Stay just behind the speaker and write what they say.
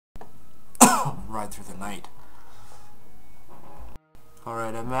ride through the night.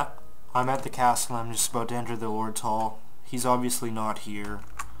 Alright, I'm at the castle. I'm just about to enter the Lord's Hall. He's obviously not here,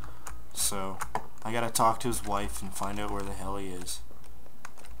 so I gotta talk to his wife and find out where the hell he is.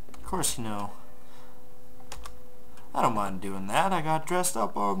 Of course, you know, I don't mind doing that. I got dressed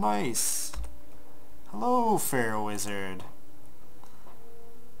up all nice. Hello, fair wizard.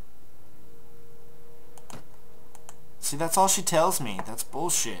 See, that's all she tells me. That's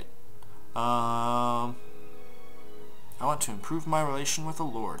bullshit. I want to improve my relation with the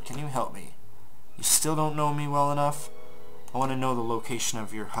Lord. Can you help me? You still don't know me well enough? I want to know the location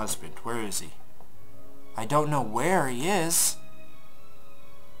of your husband. Where is he? I don't know where he is.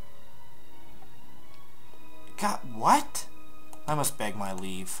 God, what? I must beg my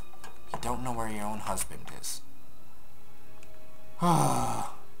leave. You don't know where your own husband is.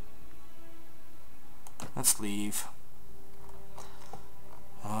 Let's leave.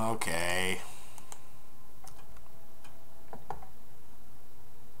 Okay.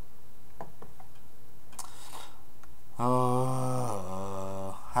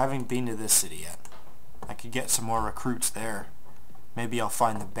 I haven't been to this city yet. I could get some more recruits there. Maybe I'll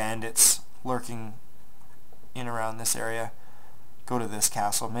find the bandits lurking in around this area. Go to this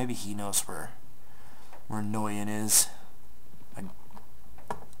castle. Maybe he knows where Noyan is.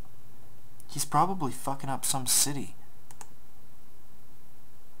 He's probably fucking up some city.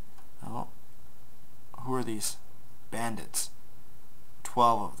 Oh. Who are these? Bandits.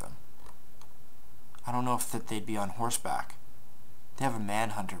 12 of them. I don't know if they'd be on horseback. They have a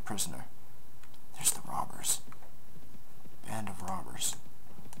manhunter prisoner. There's the robbers. Band of robbers.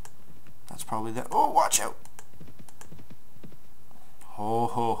 That's probably the... Oh, watch out! Ho,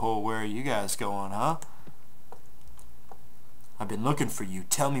 ho, ho, where are you guys going, huh? I've been looking for you.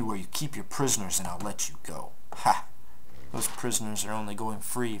 Tell me where you keep your prisoners and I'll let you go. Ha! Those prisoners are only going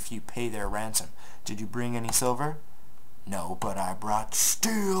free if you pay their ransom. Did you bring any silver? No, but I brought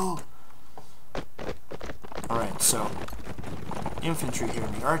steel. Alright, so infantry hear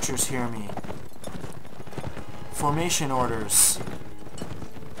me, archers hear me. Formation orders.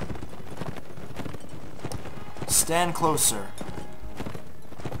 Stand closer.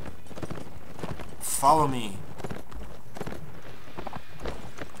 Follow me.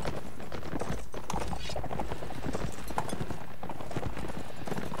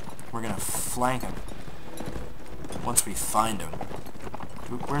 We're gonna flank him once we find him.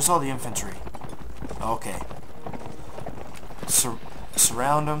 Where's all the infantry? Okay.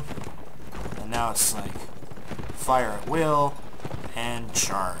 Surround them. And now it's like fire at will and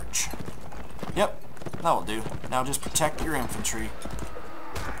charge. Yep, that'll do. Now just protect your infantry.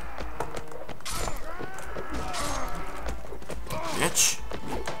 Bitch.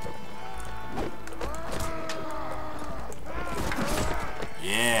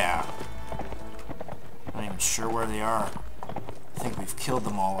 Yeah. I'm not even sure where they are. I think we've killed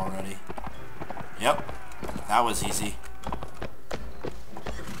them all already. Yep, that was easy.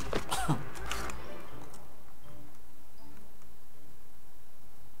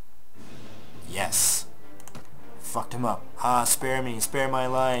 Yes. Fucked him up. Ah, spare me, spare my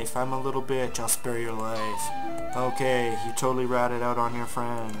life. I'm a little bitch, I'll spare your life. Okay, you totally ratted out on your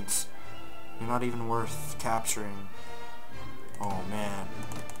friends. You're not even worth capturing. Oh man.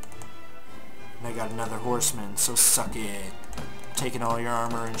 And I got another horseman, so suck it. Taking all your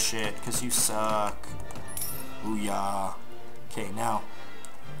armor and shit, cause you suck. Booyah. Okay, now.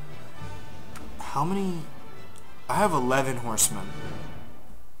 How many... I have 11 horsemen.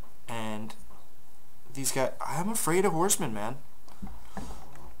 And these guys... I'm afraid of horsemen, man.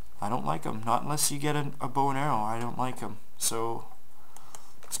 I don't like them. Not unless you get a bow and arrow. I don't like them. So,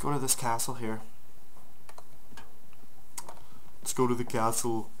 let's go to this castle here. Let's go to the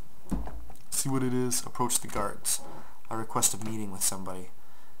castle. See what it is. Approach the guards. I request a meeting with somebody.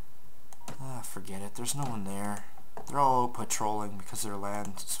 Ah, forget it. There's no one there. They're all patrolling because their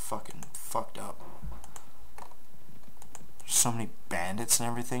land's fucking fucked up. There's so many bandits and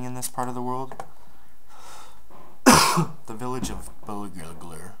everything in this part of the world. The village of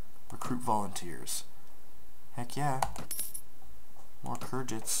Bulgurgler. Recruit volunteers. Heck yeah. More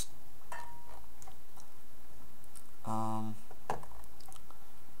Kurgits.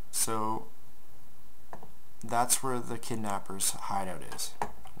 So that's where the kidnappers' hideout is.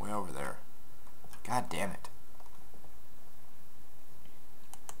 Way over there. God damn it.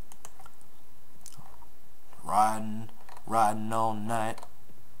 Riding all night.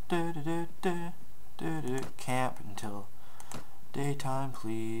 Camp until daytime,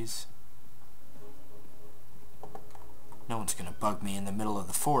 please. No one's gonna bug me in the middle of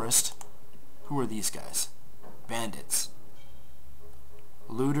the forest. Who are these guys? Bandits.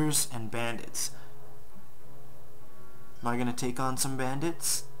 Looters and bandits. Am I gonna take on some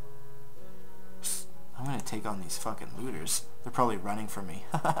bandits? I'm gonna take on these fucking looters. They're probably running from me.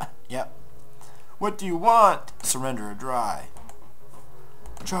 Yep. What do you want? Surrender or die.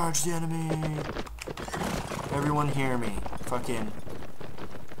 Charge the enemy. Everyone hear me. Fucking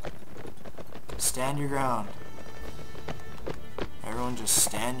stand your ground. Everyone just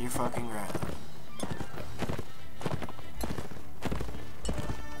stand your fucking ground.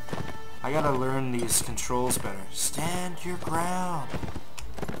 I gotta learn these controls better. Stand your ground.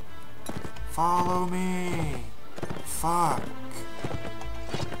 Follow me. Fuck.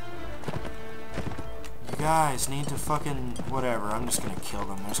 You guys need to fucking... whatever, I'm just gonna kill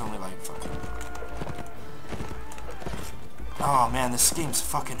them. There's only like fucking... Oh man, this game's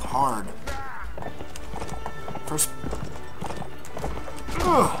fucking hard. First...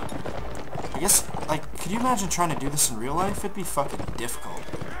 Ugh. I guess, like, could you imagine trying to do this in real life? It'd be fucking difficult.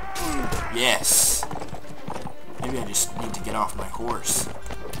 Yes! Maybe I just need to get off my horse.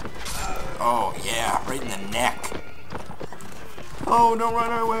 Oh yeah, right in the neck. Oh, don't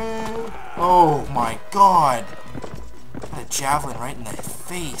run away! Oh my god! Got a javelin right in the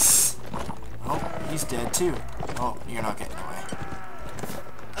face. Oh, he's dead too. Oh, you're not getting away.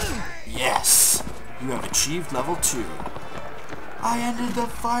 Yes! You have achieved level 2. I ended the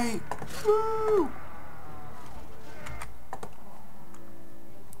fight! Woo!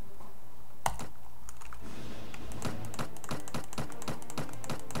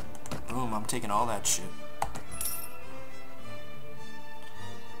 Boom, I'm taking all that shit.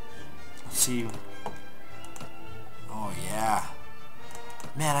 Let's see. Oh yeah.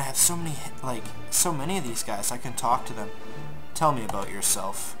 Man, I have so many, like, so many of these guys. I can talk to them. Tell me about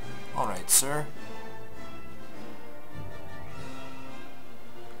yourself. Alright, sir.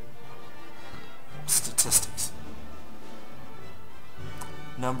 Statistics.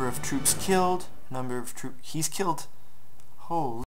 Number of troops killed. Number of troops... He's killed. Holy...